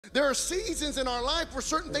There are seasons in our life where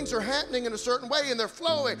certain things are happening in a certain way, and they're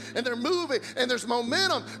flowing and they're moving and there's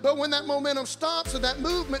momentum. But when that momentum stops and that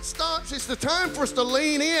movement stops, it's the time for us to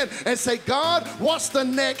lean in and say, God, what's the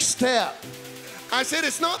next step? I said,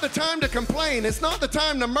 it's not the time to complain. It's not the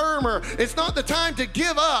time to murmur. It's not the time to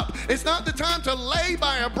give up. It's not the time to lay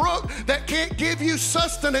by a brook that can't give you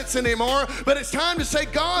sustenance anymore. But it's time to say,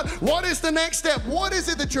 God, what is the next step? What is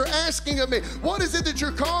it that you're asking of me? What is it that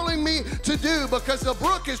you're calling me to do? Because the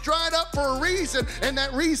brook is dried up for a reason, and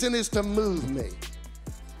that reason is to move me.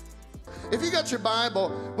 If you got your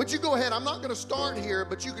Bible, would you go ahead? I'm not going to start here,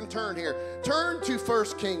 but you can turn here. Turn to 1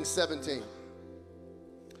 Kings 17.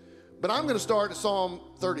 But I'm going to start at Psalm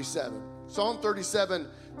 37. Psalm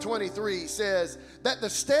 37:23 says that the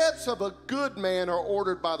steps of a good man are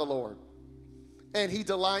ordered by the Lord, and he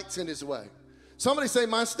delights in his way. Somebody say,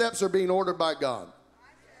 my steps are being ordered by God.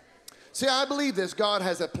 See, I believe this. God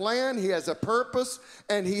has a plan, he has a purpose,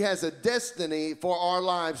 and he has a destiny for our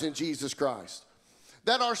lives in Jesus Christ.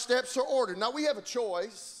 That our steps are ordered. Now, we have a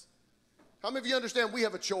choice. How many of you understand we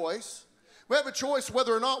have a choice? We have a choice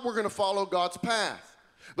whether or not we're going to follow God's path.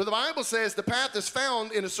 But the Bible says the path is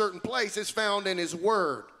found in a certain place. It's found in his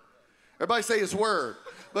word. Everybody say his word.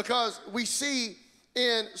 Because we see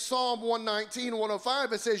in Psalm 119,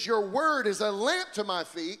 105, it says, your word is a lamp to my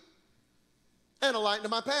feet and a light to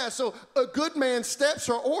my path. So a good man's steps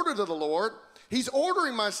are ordered of the Lord. He's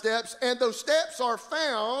ordering my steps, and those steps are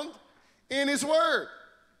found in his word.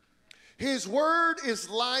 His word is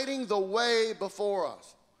lighting the way before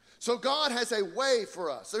us. So God has a way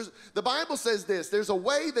for us. The Bible says this, there's a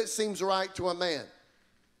way that seems right to a man.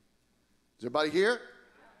 Is everybody here?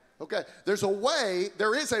 Okay, there's a way,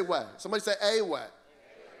 there is a way. Somebody say a way.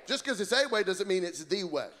 Just because it's a way doesn't mean it's the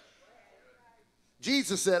way.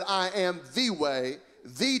 Jesus said, I am the way,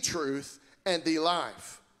 the truth, and the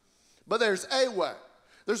life. But there's a way.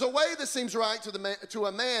 There's a way that seems right to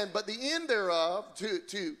a man, but the end thereof,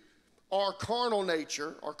 to our carnal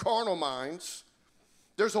nature, our carnal minds,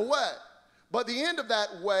 there's a way, but the end of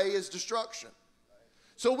that way is destruction.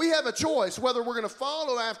 So we have a choice whether we're going to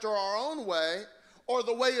follow after our own way or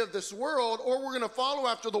the way of this world, or we're going to follow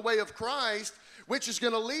after the way of Christ, which is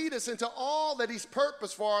going to lead us into all that he's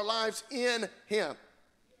purposed for our lives in him.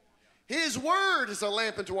 His word is a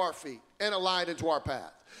lamp unto our feet and a light into our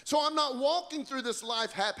path. So I'm not walking through this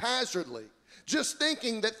life haphazardly, just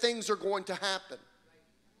thinking that things are going to happen.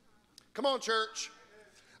 Come on, church.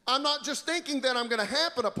 I'm not just thinking that I'm going to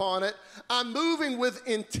happen upon it. I'm moving with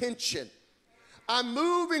intention. I'm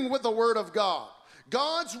moving with the word of God.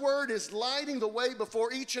 God's word is lighting the way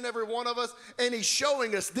before each and every one of us, and he's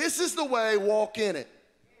showing us this is the way, walk in it.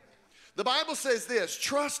 The Bible says this,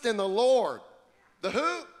 trust in the Lord. The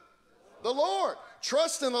who? The Lord.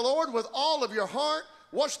 Trust in the Lord with all of your heart.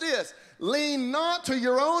 Watch this. Lean not to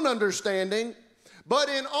your own understanding, but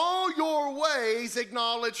in all your ways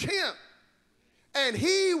acknowledge him. And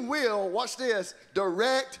he will, watch this,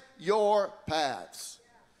 direct your paths.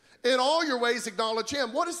 In all your ways acknowledge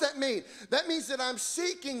him. What does that mean? That means that I'm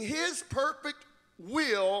seeking his perfect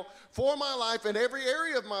will for my life in every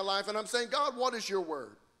area of my life. And I'm saying, God, what is your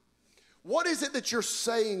word? What is it that you're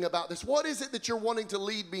saying about this? What is it that you're wanting to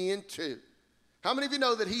lead me into? How many of you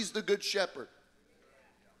know that he's the good shepherd?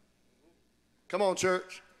 Come on,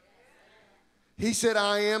 church. He said,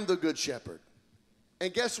 I am the good shepherd.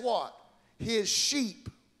 And guess what? His sheep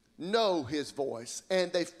know his voice,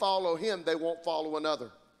 and they follow him. They won't follow another.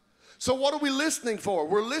 So what are we listening for?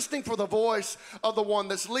 We're listening for the voice of the one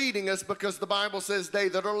that's leading us, because the Bible says they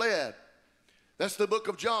that are led. That's the book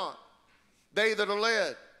of John. They that are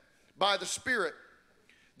led by the Spirit,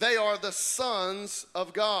 they are the sons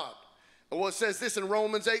of God. Well, it says this in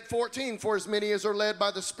Romans 8:14, for as many as are led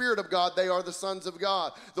by the Spirit of God, they are the sons of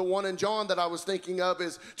God. The one in John that I was thinking of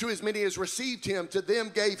is, to as many as received him, to them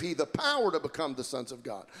gave he the power to become the sons of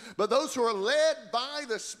God. But those who are led by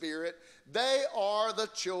the Spirit, they are the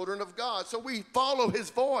children of God. So we follow his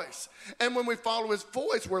voice. And when we follow his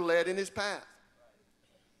voice, we're led in his path.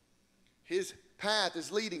 His path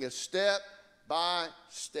is leading us step by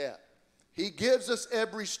step. He gives us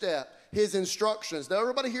every step. His instructions. Now,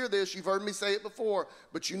 everybody hear this. You've heard me say it before,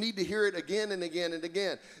 but you need to hear it again and again and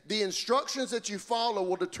again. The instructions that you follow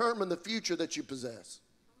will determine the future that you possess.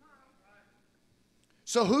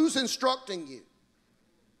 So who's instructing you?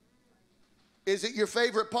 Is it your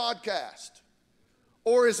favorite podcast?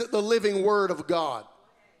 Or is it the living word of God?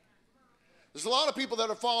 There's a lot of people that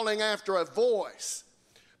are following after a voice,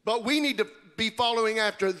 but we need to be following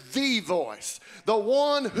after the voice, the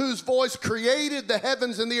one whose voice created the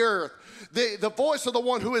heavens and the earth, the voice of the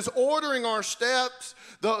one who is ordering our steps,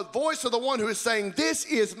 the voice of the one who is saying, this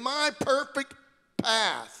is my perfect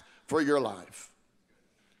path for your life.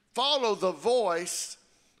 Follow the voice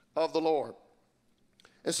of the Lord.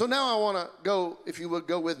 And so now I want to go, if you would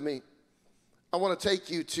go with me, I want to take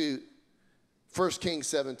you to 1 Kings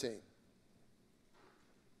 17.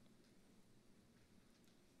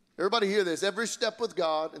 Everybody hear this. Every step with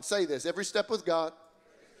God, and say this, every step with God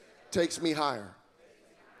takes me higher.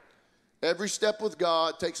 Every step with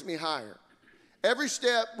God takes me higher. Every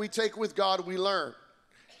step we take with God, we learn.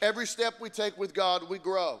 Every step we take with God, we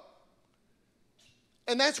grow.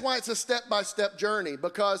 And that's why it's a step-by-step journey,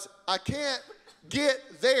 because I can't get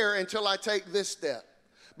there until I take this step.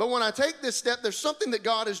 But when I take this step, there's something that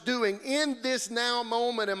God is doing in this now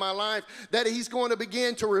moment in my life that he's going to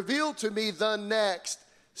begin to reveal to me the next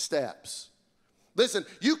steps. Listen,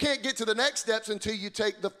 you can't get to the next steps until you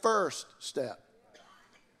take the first step.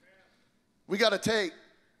 We got to take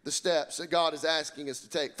the steps that God is asking us to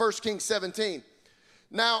take. 1 Kings 17.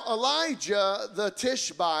 Now Elijah the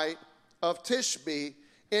Tishbite of Tishbe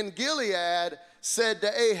in Gilead said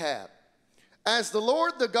to Ahab, as the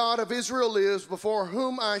Lord the God of Israel lives, before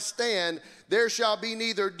whom I stand, there shall be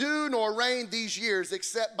neither dew nor rain these years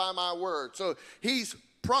except by my word. So he's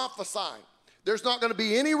prophesying. There's not going to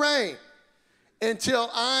be any rain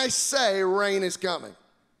until I say rain is coming.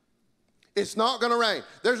 It's not going to rain.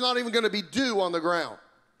 There's not even going to be dew on the ground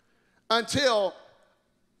until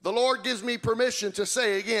the Lord gives me permission to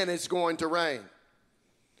say again it's going to rain.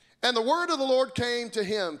 And the word of the Lord came to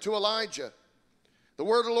him, to Elijah. The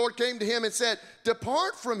word of the Lord came to him and said,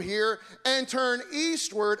 depart from here and turn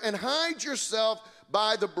eastward and hide yourself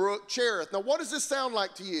by the brook Cherith. Now, what does this sound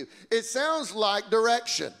like to you? It sounds like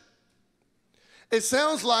direction. It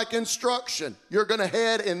sounds like instruction. You're going to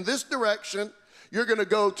head in this direction. You're going to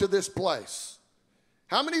go to this place.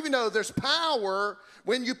 How many of you know there's power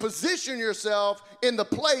when you position yourself in the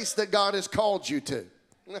place that God has called you to?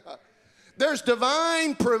 There's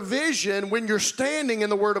divine provision when you're standing in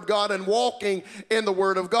the Word of God and walking in the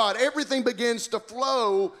Word of God. Everything begins to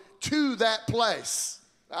flow to that place.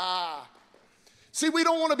 See, we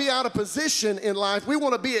don't want to be out of position in life. We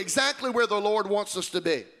want to be exactly where the Lord wants us to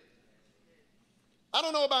be. I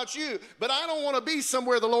don't know about you, but I don't want to be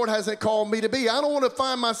somewhere the Lord hasn't called me to be. I don't want to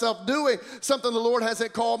find myself doing something the Lord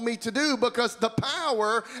hasn't called me to do, because the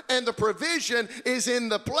power and the provision is in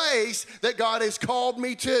the place that God has called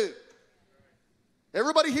me to.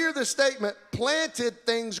 Everybody hear this statement, planted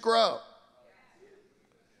things grow.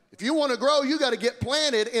 If you want to grow, you got to get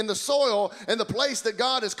planted in the soil and the place that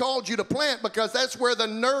God has called you to plant, because that's where the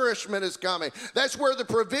nourishment is coming. That's where the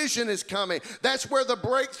provision is coming. That's where the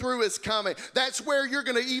breakthrough is coming. That's where you're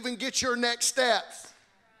going to even get your next steps.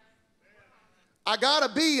 I got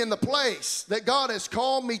to be in the place that God has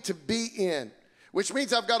called me to be in, which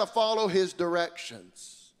means I've got to follow his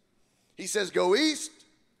directions. He says, go east,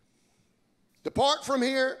 depart from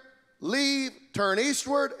here, leave, turn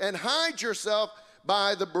eastward, and hide yourself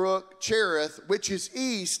by the brook Cherith, which is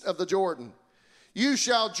east of the Jordan. You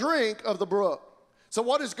shall drink of the brook. So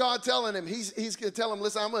what is God telling him? He's going to tell him,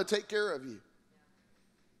 listen, I'm going to take care of you.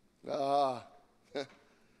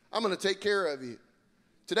 I'm going to take care of you.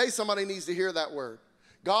 Today somebody needs to hear that word.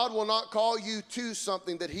 God will not call you to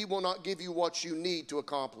something that he will not give you what you need to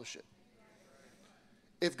accomplish it.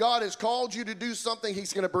 If God has called you to do something,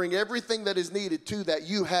 he's going to bring everything that is needed to that.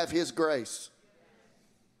 You have his grace.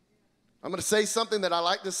 I'm going to say something that I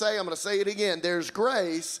like to say. I'm going to say it again. There's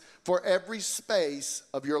grace for every space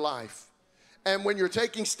of your life. And when you're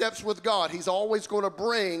taking steps with God, he's always going to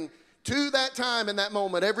bring to that time and that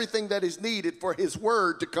moment everything that is needed for his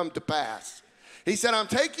word to come to pass. He said, I'm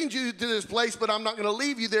taking you to this place, but I'm not going to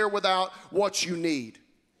leave you there without what you need.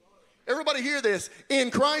 Everybody hear this.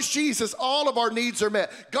 In Christ Jesus, all of our needs are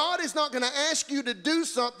met. God is not going to ask you to do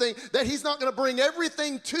something that he's not going to bring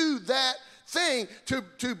everything to that thing to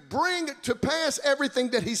bring to pass everything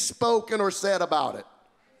that he's spoken or said about it.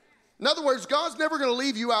 In other words, God's never going to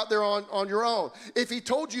leave you out there on your own. If he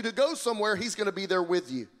told you to go somewhere, he's going to be there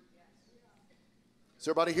with you. Is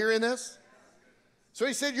everybody hearing this? So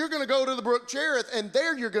he said, you're going to go to the brook Cherith, and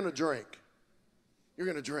there you're going to drink. You're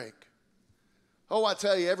going to drink. Oh, I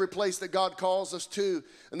tell you, every place that God calls us to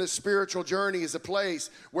in this spiritual journey is a place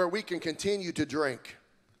where we can continue to drink.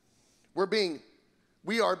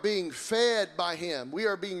 We are being fed by him. We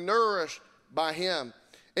are being nourished by him.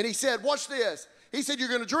 And he said, watch this. He said, you're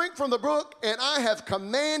going to drink from the brook, and I have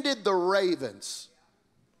commanded the ravens.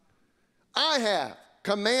 I have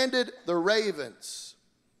commanded the ravens.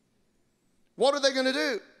 What are they going to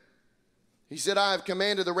do? He said, I have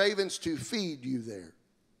commanded the ravens to feed you there.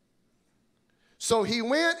 So he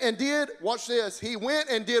went and did, watch this. He went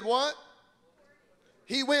and did what?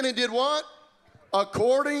 He went and did what?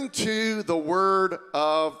 according to the word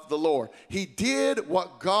of the Lord. He did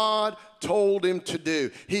what God told him to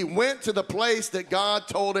do. He went to the place that God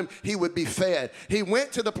told him he would be fed. He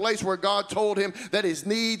went to the place where God told him that his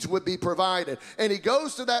needs would be provided. And he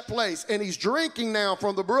goes to that place and he's drinking now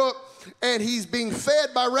from the brook, and he's being fed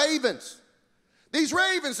by ravens. These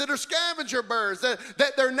ravens that are scavenger birds,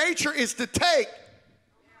 that their nature is to take.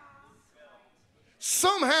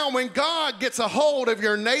 Somehow when God gets a hold of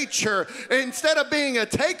your nature, instead of being a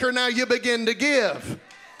taker, now you begin to give.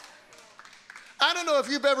 I don't know if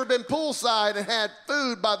you've ever been poolside and had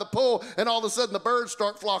food by the pool and all of a sudden the birds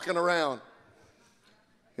start flocking around.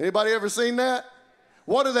 Anybody ever seen that?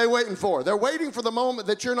 What are they waiting for? They're waiting for the moment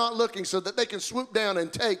that you're not looking so that they can swoop down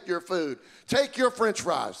and take your food. Take your French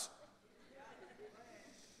fries.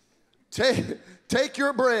 Take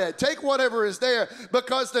your bread, take whatever is there,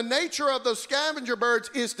 because the nature of those scavenger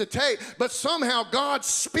birds is to take, but somehow God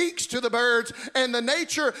speaks to the birds, and the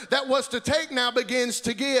nature that was to take now begins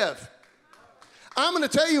to give. I'm going to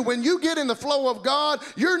tell you, when you get in the flow of God,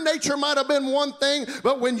 your nature might have been one thing,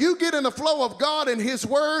 but when you get in the flow of God and His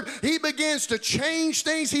Word, He begins to change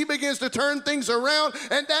things. He begins to turn things around,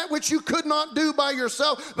 and that which you could not do by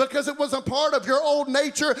yourself because it was a part of your old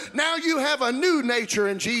nature, now you have a new nature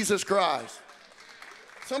in Jesus Christ.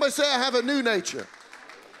 Somebody say, I have a new nature.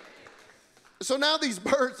 So now these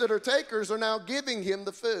birds that are takers are now giving him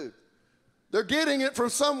the food. They're getting it from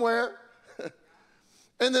somewhere,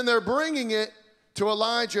 and then they're bringing it to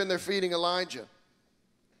Elijah, and they're feeding Elijah.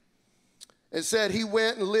 It said he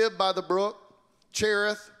went and lived by the brook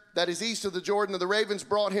Cherith, that is east of the Jordan, and the ravens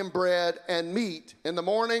brought him bread and meat in the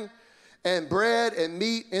morning, and bread and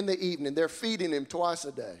meat in the evening. They're feeding him twice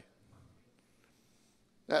a day.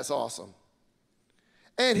 That's awesome.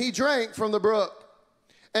 And he drank from the brook.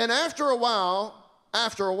 And after a while,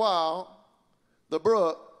 the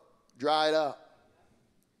brook dried up.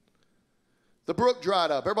 The brook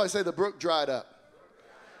dried up. Everybody say the brook dried up.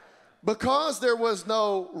 Because there was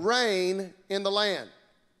no rain in the land.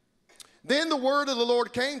 Then the word of the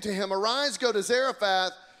Lord came to him, arise, go to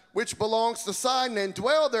Zarephath, which belongs to Sidon, and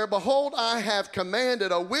dwell there. Behold, I have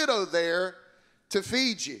commanded a widow there to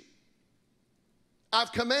feed you.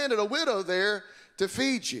 I've commanded a widow there to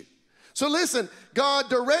feed you. So listen, God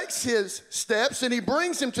directs his steps, and he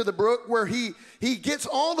brings him to the brook where he gets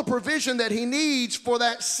all the provision that he needs for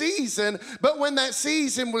that season. But when that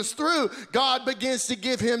season was through, God begins to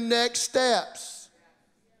give him next steps.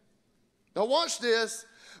 Now watch this,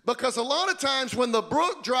 because a lot of times when the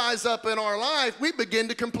brook dries up in our life, we begin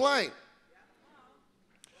to complain.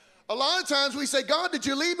 A lot of times we say, God, did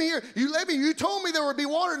you leave me here? You told me there would be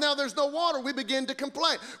water. Now there's no water. We begin to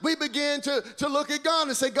complain. We begin to look at God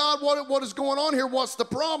and say, God, what is going on here? What's the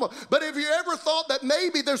problem? But have you ever thought that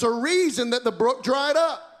maybe there's a reason that the brook dried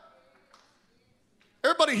up?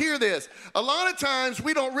 Everybody hear this. A lot of times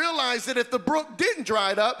we don't realize that if the brook didn't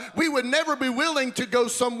dry up, we would never be willing to go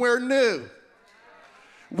somewhere new.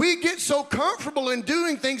 We get so comfortable in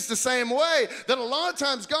doing things the same way that a lot of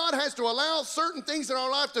times God has to allow certain things in our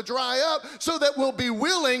life to dry up so that we'll be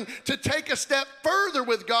willing to take a step further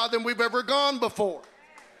with God than we've ever gone before.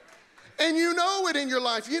 And you know it in your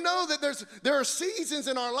life. You know that there are seasons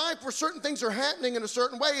in our life where certain things are happening in a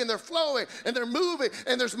certain way, and they're flowing and they're moving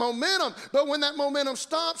and there's momentum. But when that momentum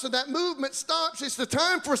stops and that movement stops, it's the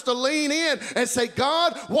time for us to lean in and say,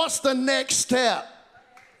 God, what's the next step?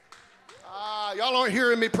 Y'all aren't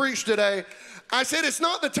hearing me preach today. I said it's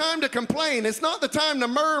not the time to complain. It's not the time to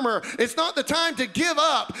murmur. It's not the time to give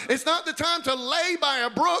up. It's not the time to lay by a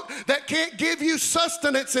brook that can't give you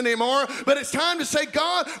sustenance anymore. But it's time to say,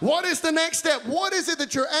 God, what is the next step? What is it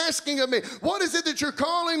that you're asking of me? What is it that you're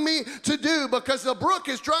calling me to do? Because the brook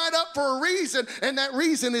is dried up for a reason, and that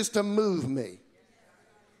reason is to move me.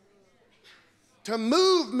 To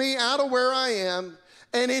move me out of where I am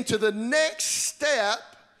and into the next step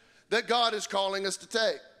that God is calling us to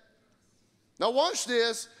take. Now watch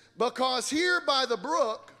this, because here by the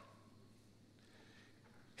brook,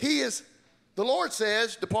 the Lord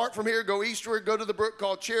says, depart from here, go eastward, go to the brook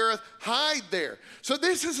called Cherith, hide there. So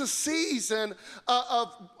this is a season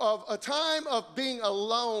of a time of being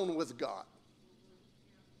alone with God.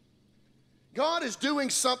 God is doing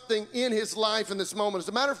something in his life in this moment. As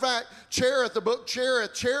a matter of fact, Cherith, the book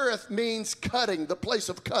Cherith means cutting, the place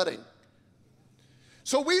of cutting.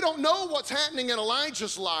 So we don't know what's happening in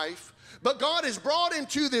Elijah's life, but God has brought him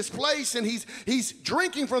to this place, and he's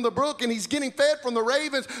drinking from the brook and he's getting fed from the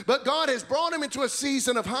ravens, but God has brought him into a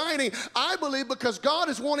season of hiding, I believe, because God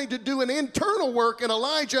is wanting to do an internal work in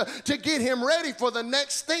Elijah to get him ready for the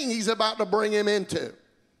next thing he's about to bring him into.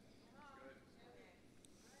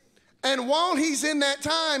 And while he's in that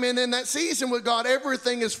time and in that season with God,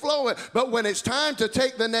 everything is flowing. But when it's time to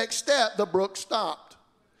take the next step, the brook stopped.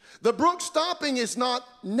 The brook stopping is not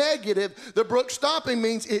negative. The brook stopping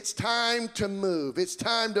means it's time to move. It's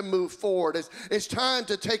time to move forward. It's time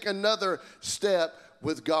to take another step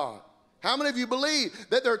with God. How many of you believe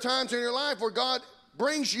that there are times in your life where God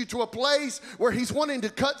brings you to a place where he's wanting to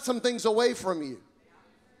cut some things away from you?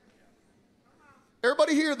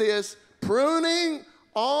 Everybody hear this. Pruning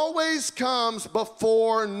always comes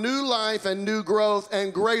before new life and new growth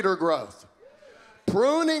and greater growth.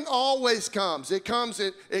 Pruning always comes. It comes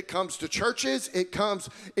to churches. It comes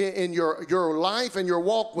in your life and your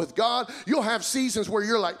walk with God. You'll have seasons where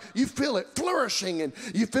you're like, you feel it flourishing and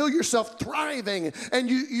you feel yourself thriving, and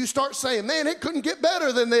you start saying, man, it couldn't get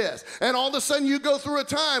better than this. And all of a sudden you go through a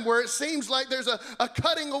time where it seems like there's a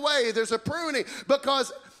cutting away, there's a pruning,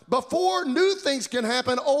 because before new things can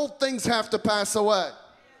happen, old things have to pass away.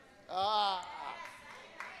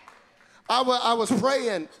 I was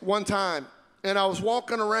praying one time, and I was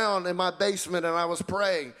walking around in my basement, and I was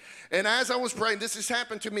praying. And as I was praying, this has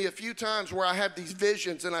happened to me a few times where I have these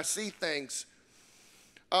visions and I see things.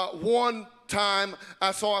 One time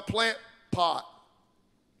I saw a plant pot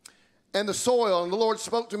and the soil, and the Lord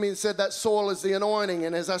spoke to me and said that soil is the anointing.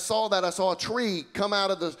 And as I saw that, I saw a tree come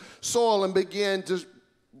out of the soil and begin to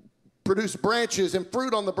produce branches and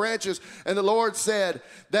fruit on the branches. And the Lord said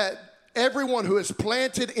that everyone who is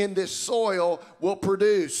planted in this soil will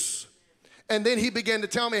produce. And then he began to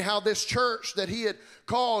tell me how this church that he had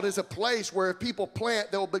called is a place where if people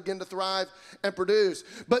plant, they'll begin to thrive and produce.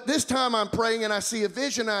 But this time I'm praying and I see a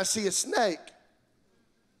vision and I see a snake.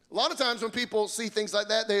 A lot of times when people see things like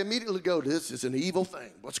that, they immediately go, this is an evil thing.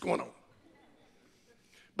 What's going on?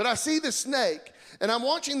 But I see the snake, and I'm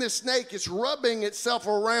watching this snake. It's rubbing itself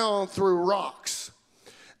around through rocks.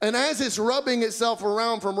 And as it's rubbing itself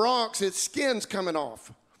around from rocks, its skin's coming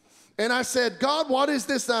off. And I said, God, what is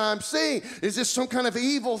this that I'm seeing? Is this some kind of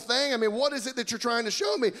evil thing? I mean, what is it that you're trying to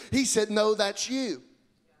show me? He said, no, that's you.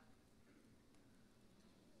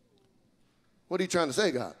 What are you trying to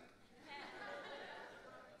say, God?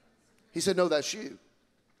 He said, no, that's you.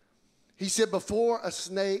 He said, before a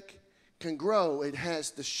snake can grow, it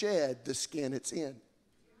has to shed the skin it's in.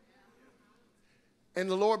 And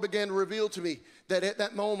the Lord began to reveal to me that at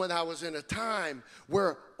that moment I was in a time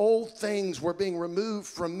where old things were being removed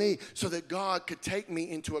from me so that God could take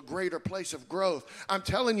me into a greater place of growth. I'm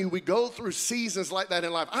telling you, we go through seasons like that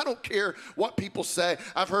in life. I don't care what people say.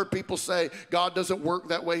 I've heard people say God doesn't work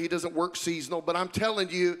that way. He doesn't work seasonal. But I'm telling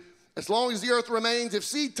you, as long as the earth remains, if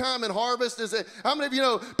seed time and harvest is how many of you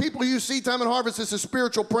know people use seed time and harvest as a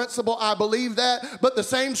spiritual principle? I believe that. But the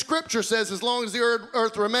same scripture says as long as the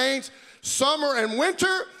earth remains, summer and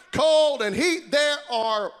winter, cold and heat, there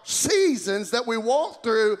are seasons that we walk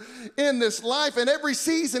through in this life, and every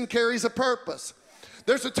season carries a purpose.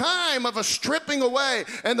 There's a time of a stripping away,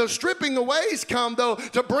 and those stripping aways come, though,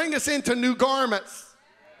 to bring us into new garments.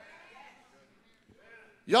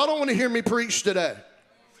 Y'all don't want to hear me preach today.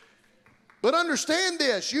 But understand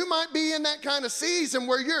this, you might be in that kind of season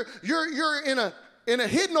where you're in a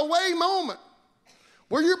hidden away moment,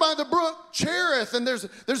 where you're by the brook Cherith, and there's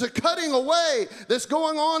a cutting away that's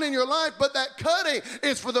going on in your life, but that cutting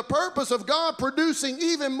is for the purpose of God producing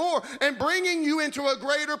even more and bringing you into a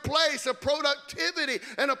greater place of productivity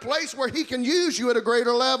and a place where he can use you at a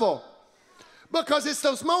greater level. Because it's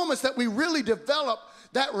those moments that we really develop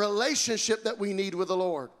that relationship that we need with the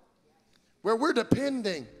Lord, where we're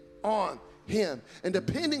depending on him and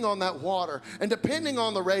depending on that water and depending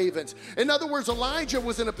on the ravens. In other words, Elijah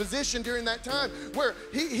was in a position during that time where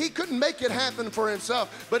he couldn't make it happen for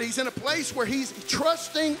himself, but he's in a place where he's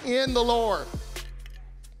trusting in the Lord.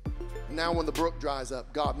 And now when the brook dries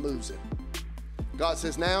up, God moves it. God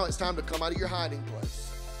says, now it's time to come out of your hiding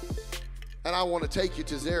place, and I want to take you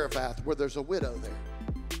to Zarephath where there's a widow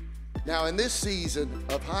there. Now in this season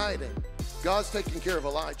of hiding, God's taking care of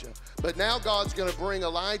Elijah. But now God's going to bring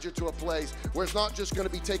Elijah to a place where it's not just going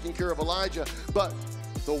to be taking care of Elijah, but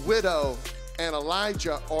the widow and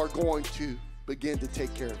Elijah are going to begin to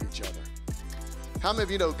take care of each other. How many of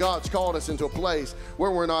you know God's called us into a place where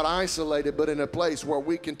we're not isolated, but in a place where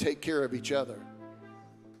we can take care of each other?